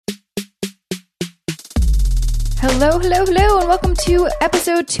Hello, hello, hello, and welcome to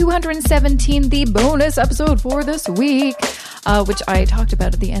episode 217, the bonus episode for this week, which I talked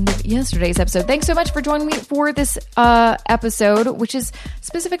about at the end of yesterday's episode. Thanks so much for joining me for this episode, which is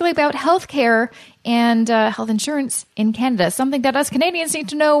specifically about healthcare and health insurance in Canada, something that us Canadians need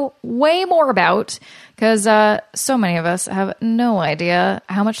to know way more about, because so many of us have no idea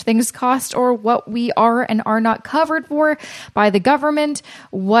how much things cost or what we are and are not covered for by the government,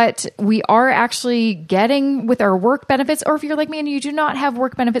 what we are actually getting with our work benefits, or if you're like me and you do not have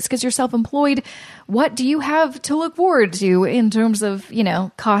work benefits because you're self-employed, what do you have to look forward to in terms of,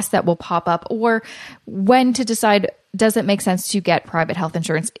 costs that will pop up, or when to decide, does it make sense to get private health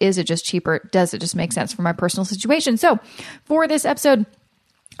insurance? Is it just cheaper? Does it just make sense for my personal situation? So for this episode,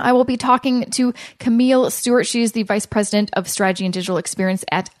 I will be talking to Camille Stewart. She is the Vice President of Strategy and Digital Experience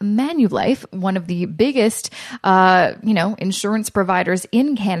at Manulife, one of the biggest, insurance providers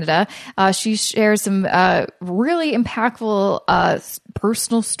in Canada. She shares some really impactful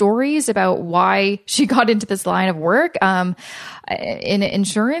personal stories about why she got into this line of work in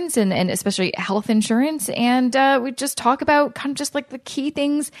insurance and especially health insurance. And we just talk about kind of just like the key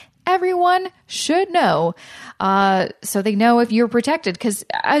things everyone should know so they know if you're protected. Because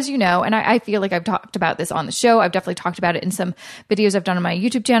as you know, and I feel like I've talked about this on the show, I've definitely talked about it in some videos I've done on my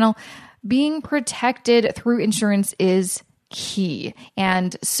YouTube channel, being protected through insurance is key.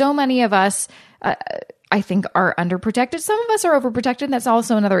 And so many of us, I think, are underprotected. Some of us are overprotected. That's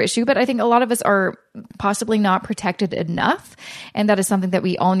also another issue. But I think a lot of us are possibly not protected enough. And that is something that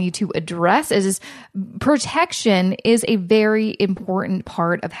we all need to address. Is protection is a very important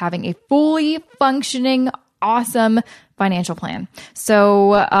part of having a fully functioning, awesome financial plan.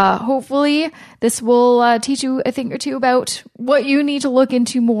 So hopefully this will teach you a thing or two about what you need to look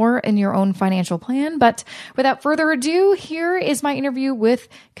into more in your own financial plan. But without further ado, here is my interview with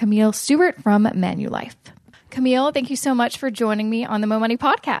Camille Stewart from Manulife. Camille, thank you so much for joining me on the Mo Money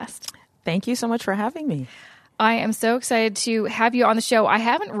podcast. Thank you so much for having me. I am so excited to have you on the show. I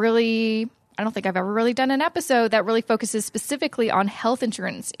don't think I've ever really done an episode that really focuses specifically on health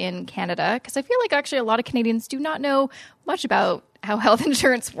insurance in Canada, because I feel like actually a lot of Canadians do not know much about how health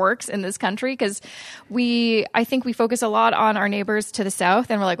insurance works in this country, because I think we focus a lot on our neighbors to the south,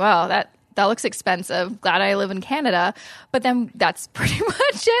 and we're like, wow, that looks expensive. Glad I live in Canada. But then that's pretty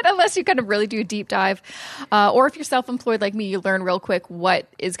much it, unless you kind of really do a deep dive. Or if you're self-employed like me, you learn real quick what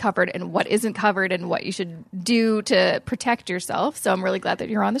is covered and what isn't covered and what you should do to protect yourself. So I'm really glad that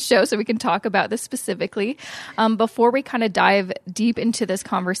you're on the show so we can talk about this specifically. Before we kind of dive deep into this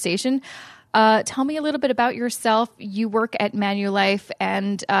conversation, tell me a little bit about yourself. You work at Manulife,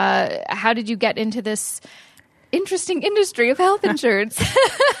 and how did you get into this interesting industry of health insurance?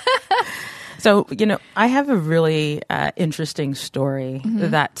 So, I have a really interesting story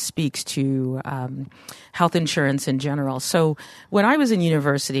that speaks to health insurance in general. So when I was in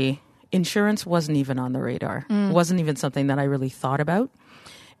university, insurance wasn't even on the radar. It wasn't even something that I really thought about.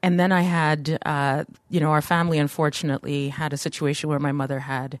 And then I had, our family, unfortunately, had a situation where my mother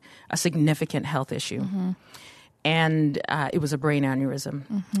had a significant health issue. And it was a brain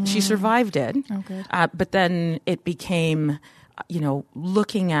aneurysm. She survived it. Oh, good. But then it became,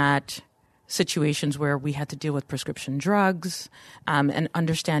 looking at situations where we had to deal with prescription drugs and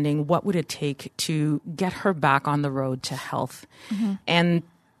understanding what would it take to get her back on the road to health. And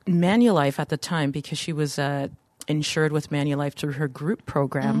Manulife at the time, because she was insured with Manulife through her group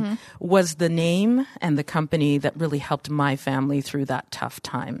program, was the name and the company that really helped my family through that tough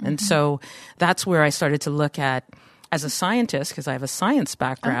time. And so that's where I started to look at, as a scientist, because I have a science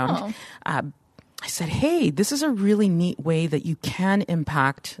background, I said, hey, this is a really neat way that you can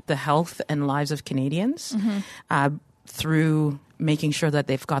impact the health and lives of Canadians through making sure that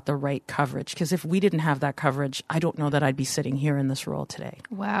they've got the right coverage. Because if we didn't have that coverage, I don't know that I'd be sitting here in this role today.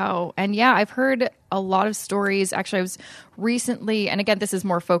 Wow. And yeah, I've heard a lot of stories. Actually, I was recently, and again, this is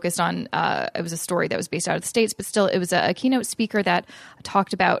more focused on, it was a story that was based out of the States, but still it was a keynote speaker that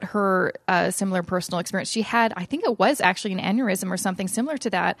talked about her similar personal experience. She had, I think it was actually an aneurysm or something similar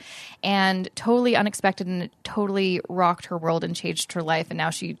to that, and totally unexpected, and it totally rocked her world and changed her life. And now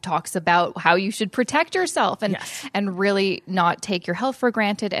she talks about how you should protect yourself and really not take your health for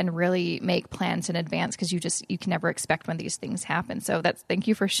granted and really make plans in advance, because you can never expect when these things happen. So thank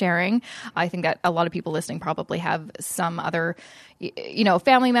you for sharing. I think that a lot of people listening probably have some other,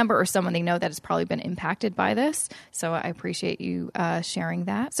 family member or someone they know that has probably been impacted by this. So I appreciate you sharing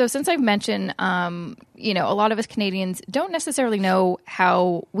that. So since I've mentioned, a lot of us Canadians don't necessarily know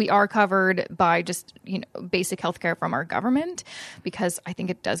how we are covered by just, basic healthcare from our government, because I think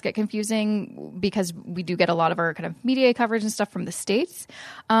it does get confusing because we do get a lot of our kind of media coverage and stuff from the States.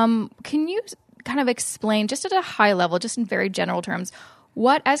 Can you kind of explain just at a high level, just in very general terms,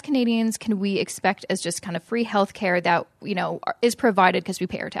 what as Canadians can we expect as just kind of free healthcare that, is provided because we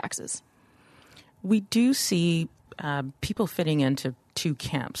pay our taxes? We do see people fitting into two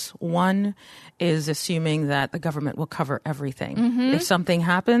camps. One is assuming that the government will cover everything. If something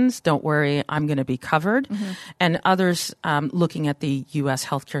happens, don't worry, I'm going to be covered. And others looking at the U.S.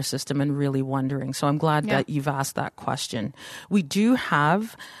 healthcare system and really wondering. So I'm glad that you've asked that question. We do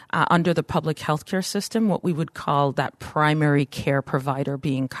have, under the public healthcare system, what we would call that primary care provider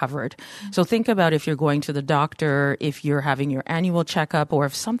being covered. So think about if you're going to the doctor, if you're having your annual checkup, or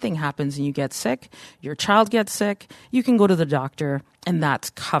if something happens and you get sick, your child gets sick, you can go to the doctor, and that's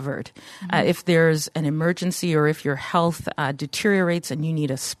covered. If there's an emergency or if your health deteriorates and you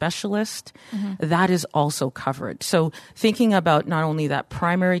need a specialist, that is also covered. So thinking about not only that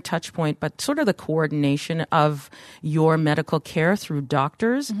primary touch point, but sort of the coordination of your medical care through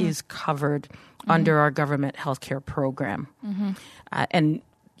doctors is covered under our government healthcare program. And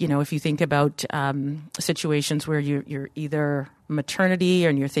if you think about situations where you're either maternity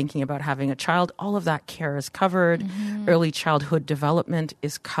and you're thinking about having a child, all of that care is covered. Early childhood development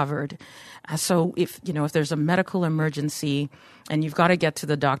is covered. So if there's a medical emergency and you've got to get to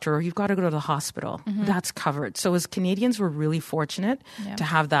the doctor or you've got to go to the hospital, that's covered. So as Canadians, we're really fortunate to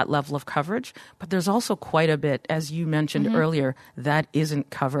have that level of coverage. But there's also quite a bit, as you mentioned earlier, that isn't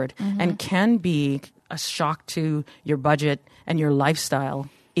covered and can be a shock to your budget and your lifestyle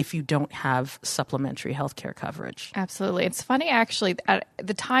if you don't have supplementary healthcare coverage. Absolutely. It's funny, actually.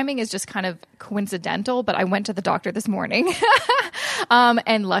 The timing is just kind of coincidental, but I went to the doctor this morning.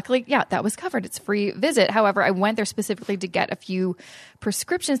 And luckily, that was covered. It's a free visit. However, I went there specifically to get a few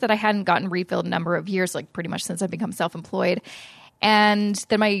prescriptions that I hadn't gotten refilled in a number of years, like pretty much since I've become self-employed. And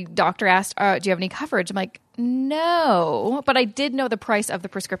then my doctor asked, do you have any coverage? I'm like, no, but I did know the price of the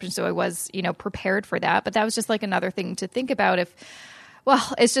prescription. So I was, prepared for that. But that was just like another thing to think about it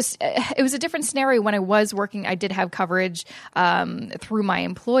was a different scenario when I was working. I did have coverage through my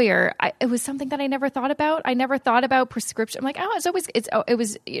employer. It was something that I never thought about. I never thought about prescription. I'm like,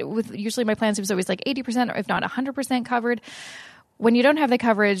 usually my plans, it was always like 80% or if not 100% covered. When you don't have the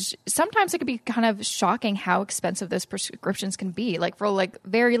coverage, sometimes it can be kind of shocking how expensive those prescriptions can be, like for like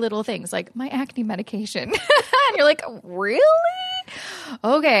very little things, like my acne medication. And you're like, really?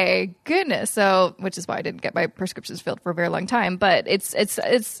 Okay, goodness. So, which is why I didn't get my prescriptions filled for a very long time. But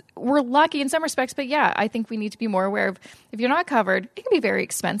we're lucky in some respects. But yeah, I think we need to be more aware of if you're not covered, it can be very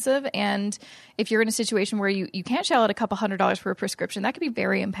expensive. And if you're in a situation where you can't shell out a couple $100s for a prescription, that could be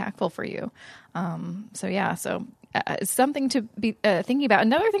very impactful for you. So it's something to be thinking about.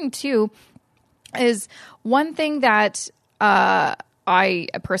 Another thing too is one thing that a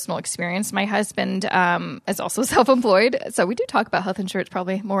personal experience. My husband is also self-employed, so we do talk about health insurance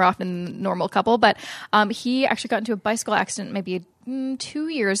probably more often than a normal couple. But he actually got into a bicycle accident maybe 2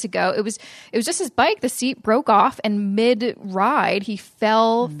 years ago. It was just his bike. The seat broke off, and mid-ride, he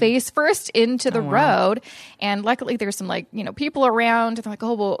fell face first into the road. And luckily, there's some people around. They're like,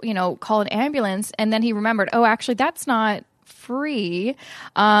 oh, well, call an ambulance. And then he remembered, oh, actually, that's not free.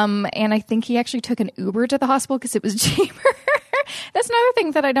 And I think he actually took an Uber to the hospital because it was cheaper. That's another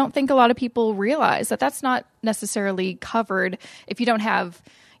thing that I don't think a lot of people realize, that's not necessarily covered if you don't have,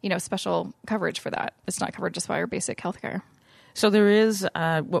 special coverage for that. It's not covered just by our basic healthcare. So there is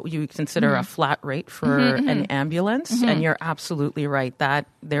what you would consider a flat rate for an ambulance, and you're absolutely right that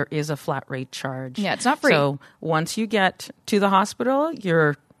there is a flat rate charge. Yeah, it's not free. So once you get to the hospital,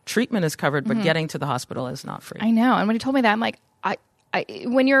 your treatment is covered, but getting to the hospital is not free. I know. And when he told me that, I'm like,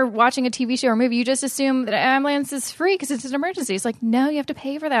 when you're watching a TV show or movie, you just assume that an ambulance is free because it's an emergency. It's like, no, you have to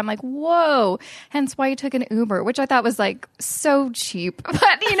pay for that. I'm like, whoa. Hence why you took an Uber, which I thought was like so cheap. But,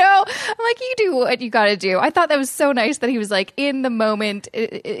 I'm like, you do what you got to do. I thought that was so nice that he was like in the moment,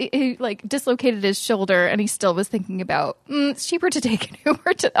 he like dislocated his shoulder and he still was thinking about, it's cheaper to take an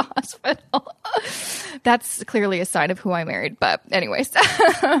Uber to the hospital. That's clearly a sign of who I married. But anyways,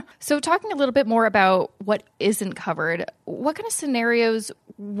 so talking a little bit more about what isn't covered, what kind of scenarios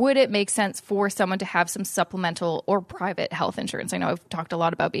would it make sense for someone to have some supplemental or private health insurance? I know I've talked a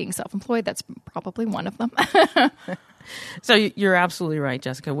lot about being self-employed. That's probably one of them. So you're absolutely right,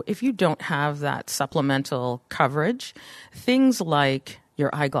 Jessica. If you don't have that supplemental coverage, things like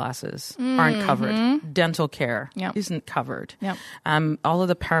your eyeglasses aren't covered. Dental care isn't covered. Yep. All of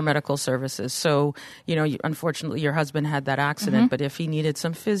the paramedical services. So, unfortunately, your husband had that accident, but if he needed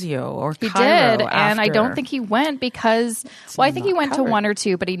some physio or he chiro did, and I after, don't think he went because, I think he went covered. to one or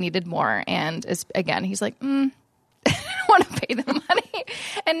two, but he needed more. And again, he's like, I don't want to pay the money.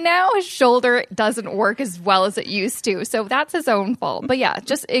 And now his shoulder doesn't work as well as it used to. So that's his own fault. But yeah,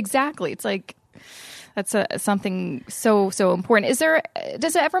 just exactly. It's like, That's something so important.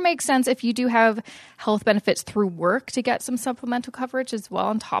 Does it ever make sense if you do have health benefits through work to get some supplemental coverage as well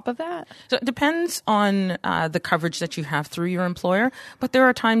on top of that? So it depends on the coverage that you have through your employer, but there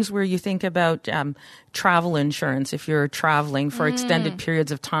are times where you think about travel insurance. If you're traveling for extended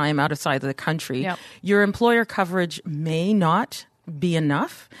periods of time outside of the country, your employer coverage may not be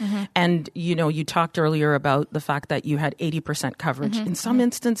enough. And, you talked earlier about the fact that you had 80% coverage. In some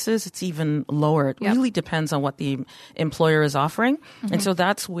instances, it's even lower. It really depends on what the employer is offering. And so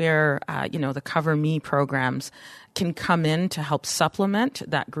that's where, the Cover Me programs can come in to help supplement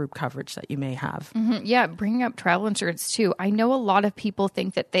that group coverage that you may have. Yeah, bringing up travel insurance too. I know a lot of people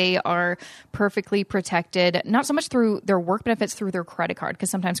think that they are perfectly protected, not so much through their work benefits, through their credit card, because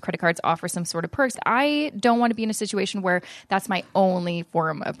sometimes credit cards offer some sort of perks. I don't want to be in a situation where that's my only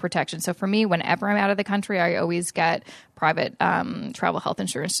form of protection. So for me, whenever I'm out of the country, I always get private travel health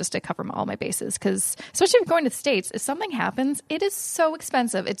insurance just to cover all my bases. Because especially if going to the States, if something happens, it is so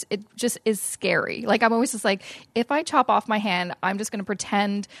expensive. It just is scary. Like I'm always just like, if I chop off my hand, I'm just going to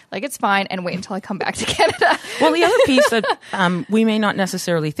pretend like it's fine and wait until I come back to Canada. Well, the other piece that we may not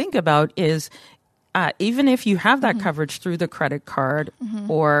necessarily think about is even if you have that coverage through the credit card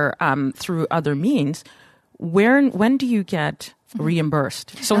or through other means, when do you get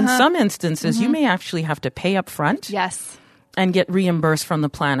reimbursed? So in some instances, you may actually have to pay up front. Yes. And get reimbursed from the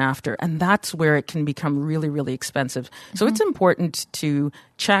plan after. And that's where it can become really, really expensive. So it's important to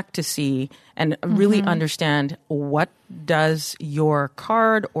check to see and really understand, what does your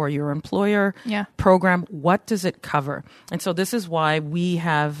card or your employer program, what does it cover? And so this is why we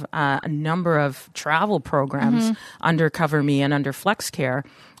have a number of travel programs under Cover Me and under FlexCare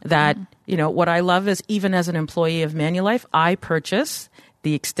that, what I love is, even as an employee of Manulife, I purchase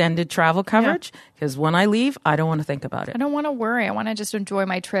the extended travel coverage, because when I leave, I don't want to think about it. I don't want to worry. I want to just enjoy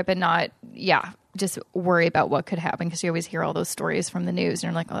my trip and not, just worry about what could happen, because you always hear all those stories from the news and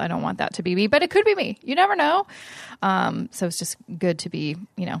you're like, oh, I don't want that to be me, but it could be me. You never know. So it's just good to be,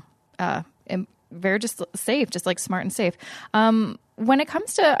 very just safe, just like smart and safe. When it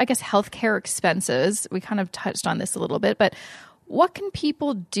comes to, I guess, healthcare expenses, we kind of touched on this a little bit, but what can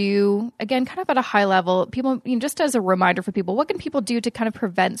people do, again, kind of at a high level, just as a reminder for people, what can people do to kind of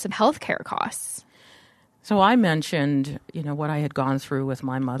prevent some healthcare costs? So I mentioned, what I had gone through with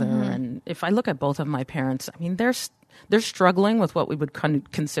my mother. And if I look at both of my parents, I mean, they're struggling with what we would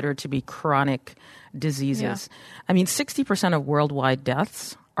consider to be chronic diseases. Yeah. I mean, 60% of worldwide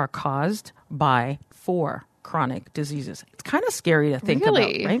deaths are caused by 4 chronic diseases. It's kind of scary to think about,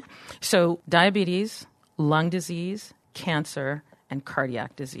 right? So diabetes, lung disease, cancer, and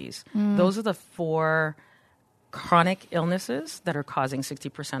cardiac disease. Those are the 4 chronic illnesses that are causing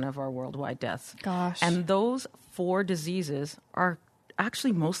 60% of our worldwide deaths. Gosh. And those 4 diseases are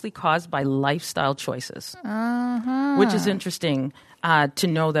actually mostly caused by lifestyle choices, which is interesting to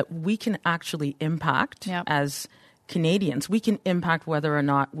know that we can actually impact as Canadians. We can impact whether or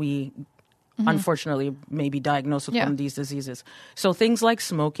not we unfortunately may be diagnosed with one of these diseases. So things like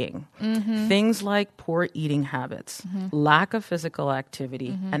smoking, things like poor eating habits, lack of physical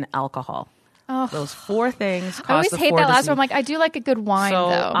activity, and alcohol. Oh. Those 4 things cause I always hate that last one. I'm like, I do like a good wine,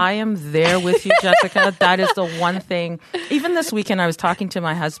 though. I am there with you, Jessica. That is the one thing. Even this weekend, I was talking to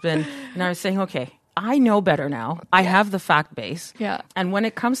my husband, and I was saying, okay, I know better now. I have the fact base. Yeah. And when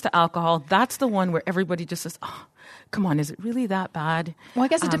it comes to alcohol, that's the one where everybody just says, oh, come on, is it really that bad? Well, I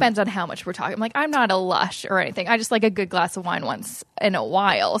guess it depends on how much we're talking. I'm not a lush or anything. I just like a good glass of wine once in a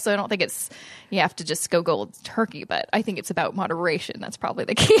while. So I don't think you have to just go cold turkey, but I think it's about moderation. That's probably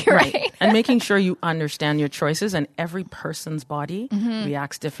the key, right? And making sure you understand your choices, and every person's body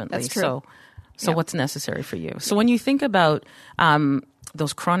reacts differently. That's true. So what's necessary for you? So when you think about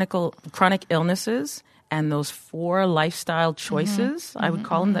those chronic illnesses and those 4 lifestyle choices, I would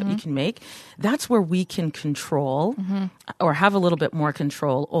call them, that we can make, that's where we can control or have a little bit more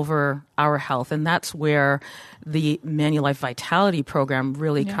control over our health. And that's where the Manulife Vitality Program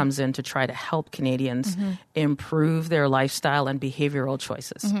really comes in to try to help Canadians improve their lifestyle and behavioral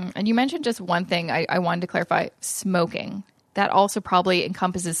choices. And you mentioned just one thing I wanted to clarify, smoking. That also probably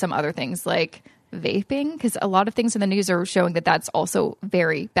encompasses some other things like vaping, because a lot of things in the news are showing that that's also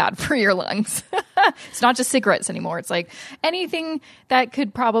very bad for your lungs. It's not just cigarettes anymore. It's like anything that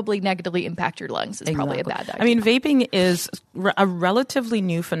could probably negatively impact your lungs is probably a bad idea. I mean, vaping is a relatively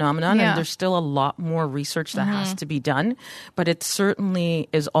new phenomenon, and there's still a lot more research that has to be done, but it certainly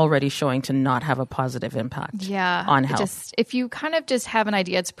is already showing to not have a positive impact on health. If you kind of just have an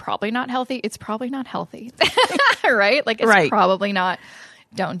idea, it's probably not healthy. It's probably not healthy, right? Like it's probably not.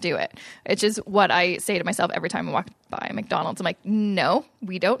 Don't do it. It's just what I say to myself every time I walk buy McDonald's. I'm like, no,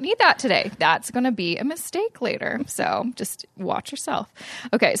 we don't need that today. That's going to be a mistake later. So just watch yourself.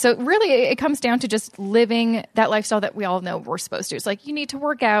 Okay. So really it comes down to just living that lifestyle that we all know we're supposed to. It's like you need to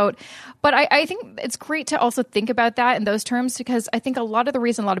work out. But I think it's great to also think about that in those terms, because I think a lot of the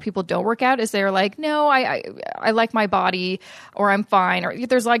reason a lot of people don't work out is they're like, no, I like my body, or I'm fine. Or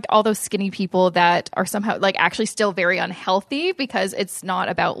there's like all those skinny people that are somehow like actually still very unhealthy, because it's not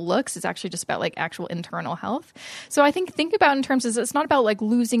about looks. It's actually just about like actual internal health. So I think about in terms of, it's not about like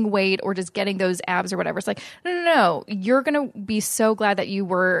losing weight or just getting those abs or whatever. It's like, no. You're going to be so glad that you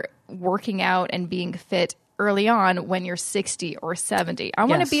were working out and being fit early on when you're 60 or 70. I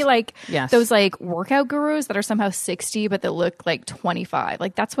want to be like those like workout gurus that are somehow 60, but that look like 25.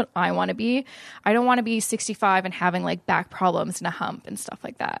 Like that's what I want to be. I don't want to be 65 and having like back problems and a hump and stuff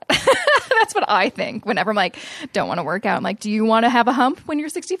like that. That's what I think whenever I'm like, don't want to work out. I'm like, do you want to have a hump when you're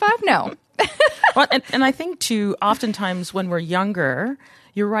 65? No. Well, and I think too, oftentimes when we're younger,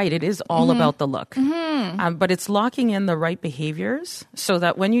 you're right, it is all about the look. But it's locking in the right behaviors so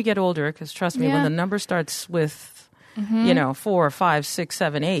that when you get older, because trust me, when the number starts with, 4, 5, 6,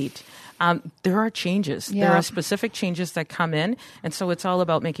 7, 8, there are changes. There are specific changes that come in. And so it's all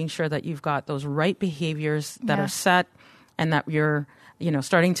about making sure that you've got those right behaviors that are set, and that you're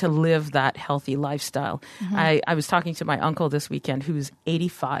starting to live that healthy lifestyle. I was talking to my uncle this weekend who's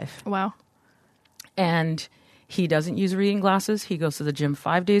 85. Wow. And he doesn't use reading glasses. He goes to the gym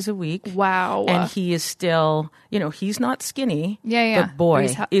 5 days a week. Wow. And he is still, he's not skinny. Yeah. But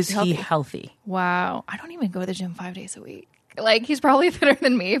boy, is healthy. he healthy. Wow. I don't even go to the gym 5 days a week. Like, he's probably fitter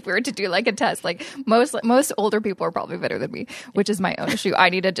than me if we were to do like a test. Like most older people are probably fitter than me, which is my own issue. I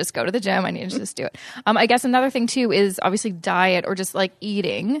need to just go to the gym. I need to just do it. I guess another thing too is obviously diet, or just like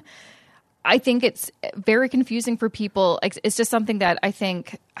eating. I think it's very confusing for people. It's just something that I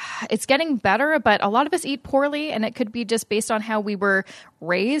think it's getting better, but a lot of us eat poorly, and it could be just based on how we were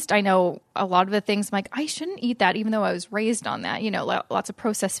raised. I know a lot of the things I'm like, I shouldn't eat that, even though I was raised on that. Lots of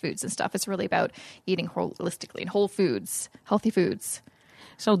processed foods and stuff. It's really about eating holistically and whole foods, healthy foods.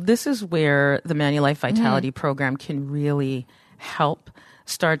 So this is where the Manulife Vitality Program can really help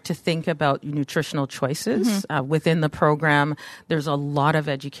start to think about nutritional choices. Within the program, there's a lot of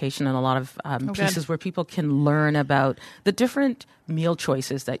education and a lot of pieces where people can learn about the different meal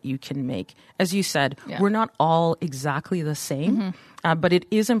choices that you can make. As you said, we're not all exactly the same, but it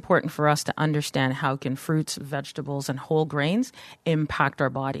is important for us to understand how can fruits, vegetables, and whole grains impact our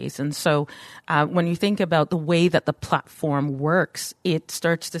bodies. And so when you think about the way that the platform works, it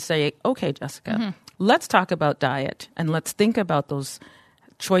starts to say, okay, Jessica, let's talk about diet, and let's think about those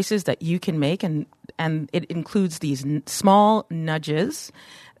choices that you can make, and it includes these small nudges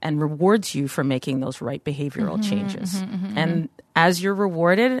and rewards you for making those right behavioral changes. And as you're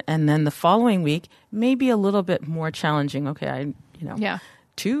rewarded, and then the following week may be a little bit more challenging. Okay,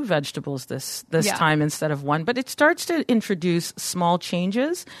 2 vegetables this time instead of 1, but it starts to introduce small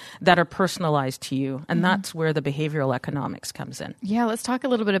changes that are personalized to you, and that's where the behavioral economics comes in. Yeah, let's talk a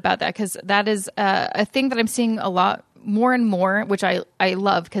little bit about that, because that is a thing that I'm seeing a lot more and more, which I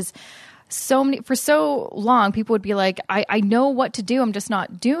love, because for so long people would be like, I know what to do, I'm just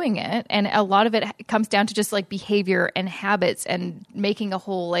not doing it. And a lot of it comes down to just like behavior and habits, and making a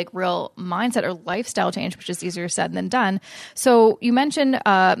whole like real mindset or lifestyle change, which is easier said than done. So you mentioned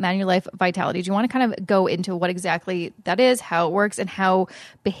Manulife Vitality. Do you want to kind of go into what exactly that is, how it works, and how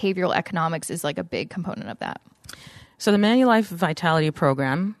behavioral economics is like a big component of that? So the Manulife Vitality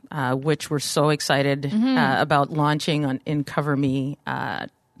Program, which we're so excited about launching in Cover Me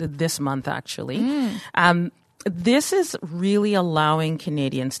this month, actually. This is really allowing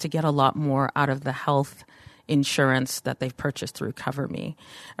Canadians to get a lot more out of the health insurance that they've purchased through Cover Me.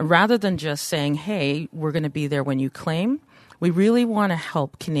 Rather than just saying, hey, we're going to be there when you claim, we really want to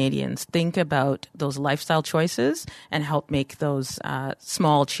help Canadians think about those lifestyle choices and help make those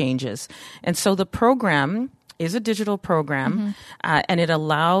small changes. And so the program is a digital program, and it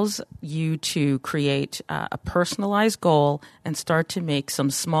allows you to create a personalized goal and start to make some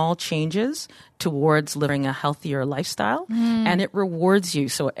small changes towards living a healthier lifestyle. And it rewards you.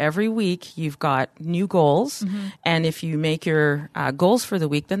 So every week you've got new goals. And if you make your goals for the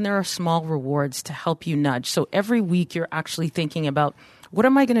week, then there are small rewards to help you nudge. So every week you're actually thinking about, what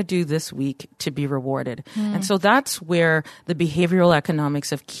am I going to do this week to be rewarded? And so that's where the behavioral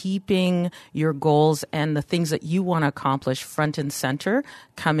economics of keeping your goals and the things that you want to accomplish front and center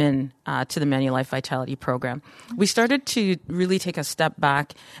come in to the Manulife Vitality Program. We started to really take a step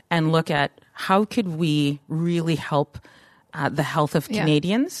back and look at how could we really help the health of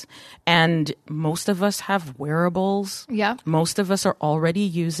Canadians. And most of us have wearables. Yeah. Most of us are already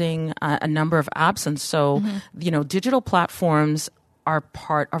using a number of apps. And so, digital platforms are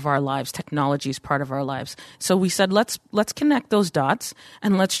part of our lives. Technology is part of our lives. So we said, let's connect those dots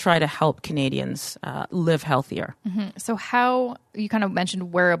and let's try to help Canadians live healthier. So how, you kind of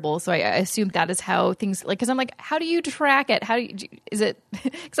mentioned wearables, so I assume that is how things, like, because I'm like, how do you track it? How do you, is it,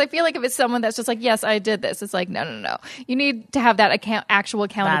 because I feel like if it's someone that's just like, yes, I did this, it's like, no. You need to have that actual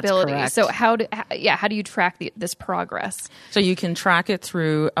accountability. That's so how do you track this progress? So you can track it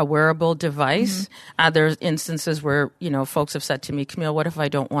through a wearable device. There's instances where, folks have said to me, Camille, what if I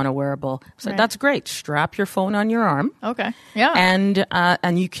don't want a wearable? So that's great. Strap your phone on your arm. Okay. Yeah.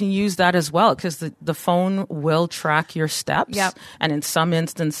 And you can use that as well, because the phone will track your steps. Yep. And in some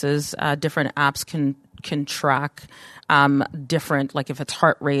instances, different apps can track different, like if it's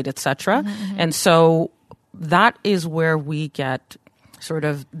heart rate, etc. And so that is where we get sort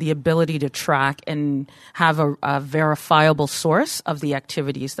of the ability to track and have a verifiable source of the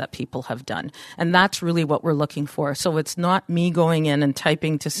activities that people have done. And that's really what we're looking for. So it's not me going in and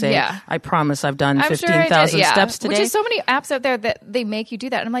typing to say, I promise I've done 15,000 steps today. Which is so many apps out there that they make you do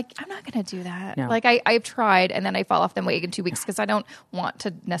that. And I'm like, I'm not going to do that. No. Like I've tried and then I fall off the wagon in 2 weeks because I don't want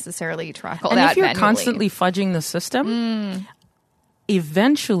to necessarily track all that And if you're manually. constantly fudging the system,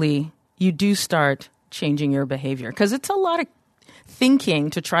 eventually you do start changing your behavior, because it's a lot of thinking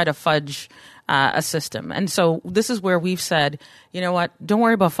to try to fudge a system. And so this is where we've said, you know what, don't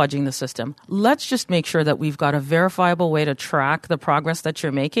worry about fudging the system. Let's just make sure that we've got a verifiable way to track the progress that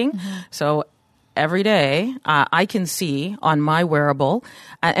you're making. So every day I can see on my wearable,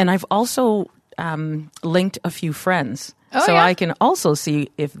 and I've also linked a few friends. I can also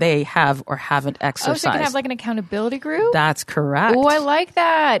see if they have or haven't exercised. So you can have like an accountability group? That's correct. Oh, I like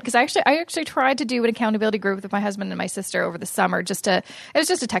that. Because I actually tried to do an accountability group with my husband and my sister over the summer. It was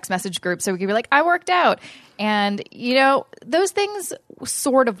just a text message group. So we could be like, I worked out. And, those things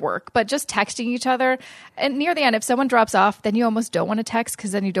sort of work, but just texting each other. And near the end, if someone drops off, then you almost don't want to text,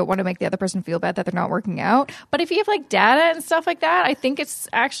 because then you don't want to make the other person feel bad that they're not working out. But if you have like data and stuff like that, I think it's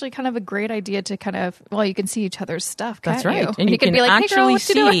actually kind of a great idea to kind of, you can see each other's stuff. That's right. And you can be like, hey, girl, what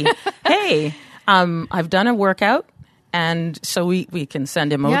you doing? Hey, I've done a workout. And so we can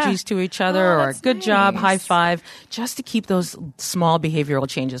send emojis to each other, or good job, high five, just to keep those small behavioral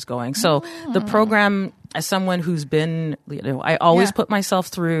changes going. So the program, as someone who's been, I always put myself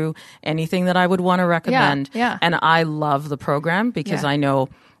through anything that I would want to recommend. And I love the program because I know,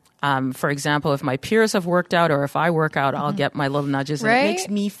 for example, if my peers have worked out or if I work out, I'll get my little nudges, and it makes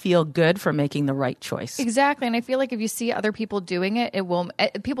me feel good for making the right choice. Exactly. And I feel like if you see other people doing it, it will,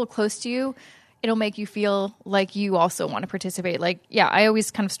 people close to you, it'll make you feel like you also want to participate. Like, I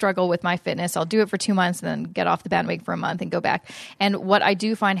always kind of struggle with my fitness. I'll do it for 2 months and then get off the bandwagon for a month and go back. And what I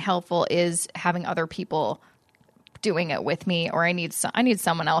do find helpful is having other people doing it with me, or I need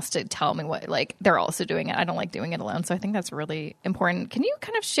someone else to tell me what, like, they're also doing it. I don't like doing it alone. So I think that's really important. Can you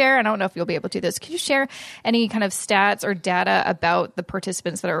kind of share, and I don't know if you'll be able to do this, can you share any kind of stats or data about the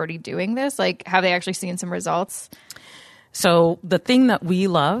participants that are already doing this? Like, have they actually seen some results? So the thing that we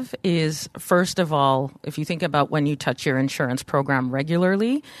love is, first of all, if you think about when you touch your insurance program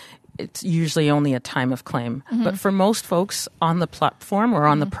regularly, it's usually only a time of claim. But for most folks on the platform or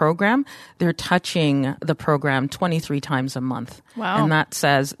on the program, they're touching the program 23 times a month. Wow. And that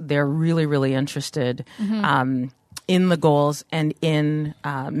says they're really, really interested in the goals and in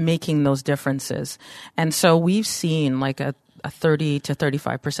making those differences. And so we've seen like a 30 to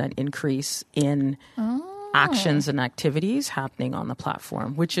 35% increase in actions and activities happening on the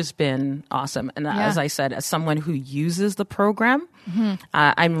platform, which has been awesome. And as I said, as someone who uses the program,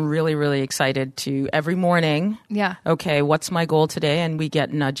 I'm really, really excited to every morning. Okay, what's my goal today? And we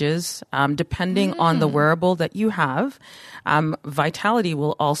get nudges depending on the wearable that you have. Vitality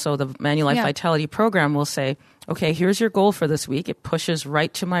will also, the Manulife Vitality program will say, okay, here's your goal for this week. It pushes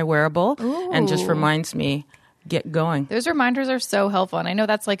right to my wearable and just reminds me, get going. Those reminders are so helpful. And I know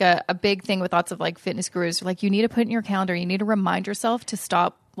that's like a big thing with lots of like fitness gurus. Like, you need to put in your calendar, you need to remind yourself to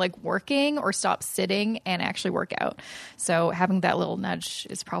stop like working or stop sitting and actually work out. So having that little nudge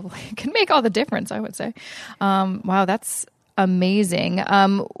is probably can make all the difference, I would say. Wow, that's amazing.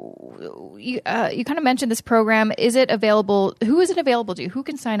 You kind of mentioned this program. Is it available? Who is it available to? Who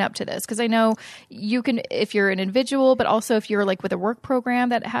can sign up to this? Because I know you can, if you're an individual, but also if you're like with a work program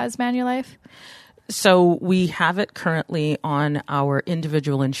that has Manulife. So we have it currently on our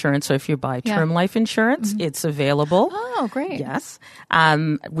individual insurance. So if you buy term life insurance, it's available. Oh, great. Yes.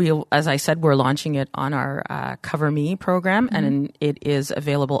 As I said, we're launching it on our Cover Me program, and it is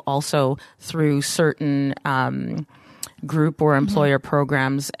available also through certain group or employer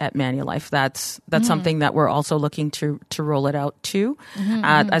programs at Manulife. That's something that we're also looking to roll it out too.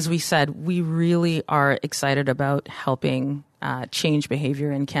 As we said, we really are excited about helping change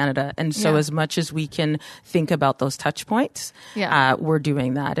behavior in Canada. And so as much as we can think about those touch points, we're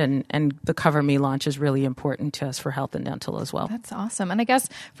doing that. And the Cover Me launch is really important to us for health and dental as well. That's awesome. And I guess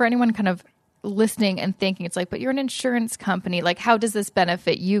for anyone kind of listening and thinking, it's like, but you're an insurance company. Like, how does this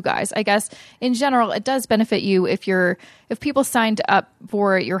benefit you guys? I guess in general, it does benefit you if people signed up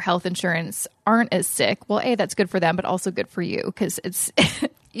for your health insurance aren't as sick. Well, A, that's good for them, but also good for you because it's...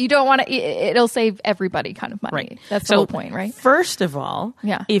 You don't want to, it'll save everybody kind of money. Right. That's the whole point, right? First of all,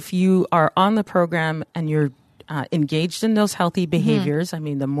 if you are on the program and you're engaged in those healthy behaviors, I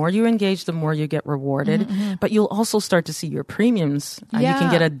mean, the more you engage, the more you get rewarded. But you'll also start to see your premiums. You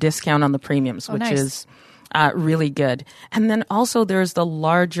can get a discount on the premiums, which is really good. And then also there's the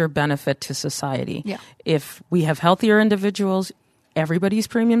larger benefit to society. Yeah. If we have healthier individuals, everybody's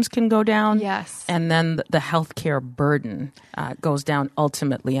premiums can go down. Yes. And then the healthcare burden goes down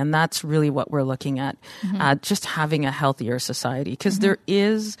ultimately. And that's really what we're looking at, just having a healthier society. Because there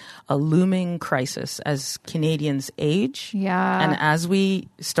is a looming crisis as Canadians age. Yeah. And as we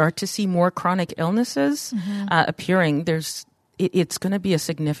start to see more chronic illnesses appearing, it's going to be a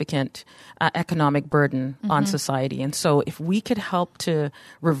significant economic burden on society. And so if we could help to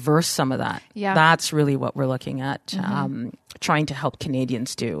reverse some of that, that's really what we're looking at, trying to help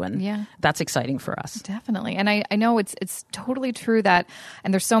Canadians do. And that's exciting for us. Definitely. And I know it's totally true that,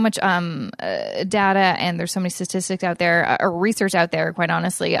 and there's so much data and there's so many statistics out there, or research out there, quite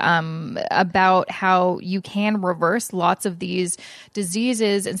honestly, about how you can reverse lots of these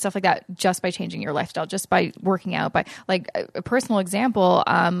diseases and stuff like that just by changing your lifestyle, just by working out. By like a personal example,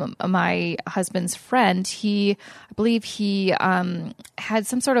 my husband's friend, I believe he had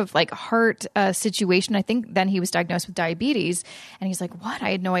some sort of like heart situation. I think then he was diagnosed with diabetes. And he's like, what? I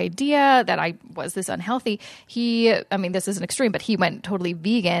had no idea that I was this unhealthy. This is an extreme, but he went totally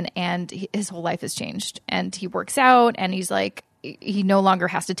vegan and his whole life has changed. And he works out and he's like, he no longer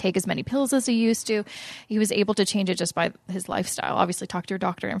has to take as many pills as he used to. He was able to change it just by his lifestyle. Obviously, talk to your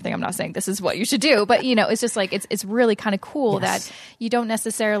doctor and everything. I'm not saying this is what you should do, but it's just like it's really kind of cool that you don't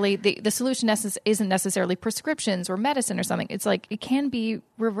necessarily the solution isn't necessarily prescriptions or medicine or something. It's like it can be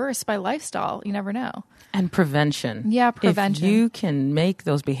reversed by lifestyle. You never know. And prevention. Yeah, prevention. If you can make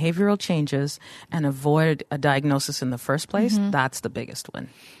those behavioral changes and avoid a diagnosis in the first place, that's the biggest win.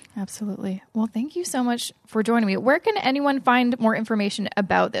 Absolutely. Well, thank you so much for joining me. Where can anyone find more information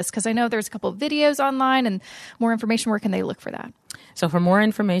about this? Because I know there's a couple of videos online and more information. Where can they look for that? So for more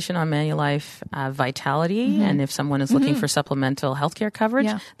information on Manulife Vitality, and if someone is looking for supplemental healthcare coverage,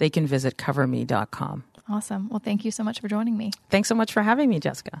 they can visit coverme.com. Awesome. Well, thank you so much for joining me. Thanks so much for having me,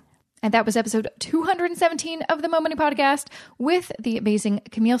 Jessica. And that was episode 217 of the Mo Money Podcast with the amazing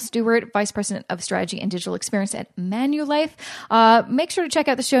Camille Stewart, Vice President of Strategy and Digital Experience at Manulife. Make sure to check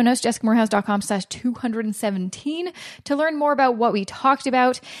out the show notes, jessicamorehouse.com/217 to learn more about what we talked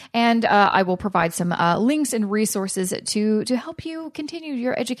about. And I will provide some links and resources to help you continue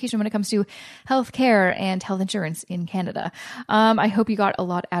your education when it comes to healthcare and health insurance in Canada. I hope you got a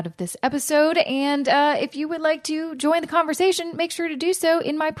lot out of this episode. And if you would like to join the conversation, make sure to do so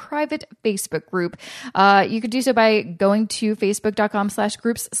in my private Facebook group. You could do so by going to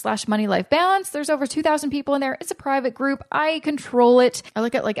facebook.com/groups/moneylifebalance. There's over 2,000 people in there. It's a private group. I control it. I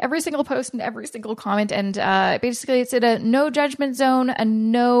look at like every single post and every single comment. And basically it's in a no judgment zone, a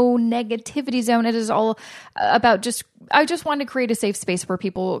no negativity zone. It is all about I just wanted to create a safe space where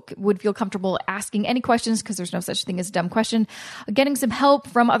people would feel comfortable asking any questions, because there's no such thing as a dumb question, getting some help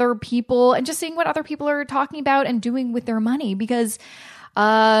from other people and just seeing what other people are talking about and doing with their money. Because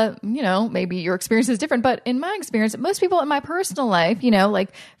maybe your experience is different, but in my experience, most people in my personal life, like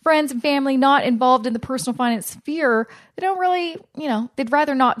friends and family not involved in the personal finance sphere, they don't really, they'd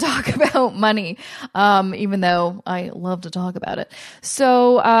rather not talk about money, even though I love to talk about it.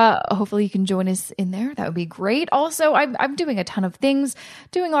 So hopefully you can join us in there. That would be great. Also, I'm doing a ton of things,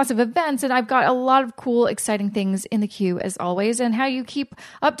 doing lots of events, and I've got a lot of cool, exciting things in the queue as always. And how you keep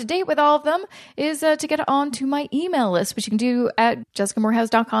up to date with all of them is to get onto my email list, which you can do at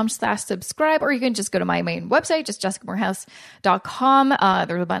jessicamorehouse.com/subscribe, or you can just go to my main website, just jessicamorehouse.com.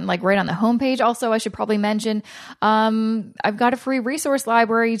 There's a button like right on the homepage. Also, I should probably mention, I've got a free resource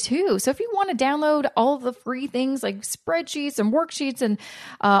library too. So if you want to download all of the free things like spreadsheets and worksheets and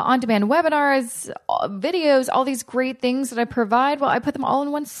on-demand webinars, videos, all these great things that I provide, well, I put them all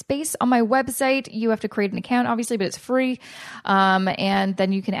in one space on my website. You have to create an account, obviously, but it's free. And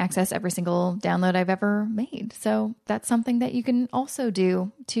then you can access every single download I've ever made. So that's something that you can also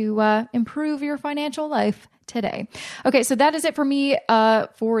do to improve your financial life today. Okay, so that is it for me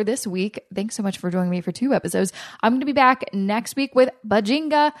for this week. Thanks so much for joining me for 2 episodes. I'm going to be back next week with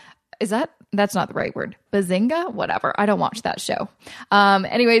Bajinga. That's not the right word. Bazinga? Whatever. I don't watch that show.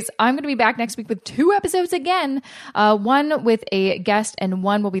 Anyways, I'm going to be back next week with 2 episodes again. One with a guest and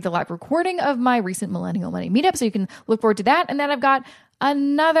one will be the live recording of my recent Millennial Money meetup. So you can look forward to that. And then I've got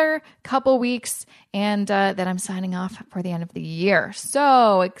another couple weeks and then I'm signing off for the end of the year.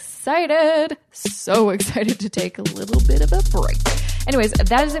 So excited to take a little bit of a break. Anyways,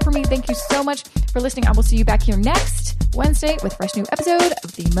 that is it for me. Thank you so much for listening. I will see you back here next Wednesday with a fresh new episode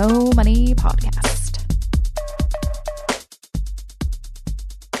of the Mo Money Podcast.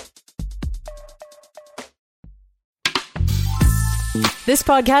 This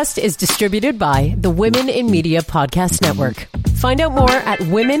podcast is distributed by the Women in Media Podcast Network. Find out more at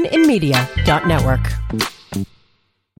womeninmedia.network.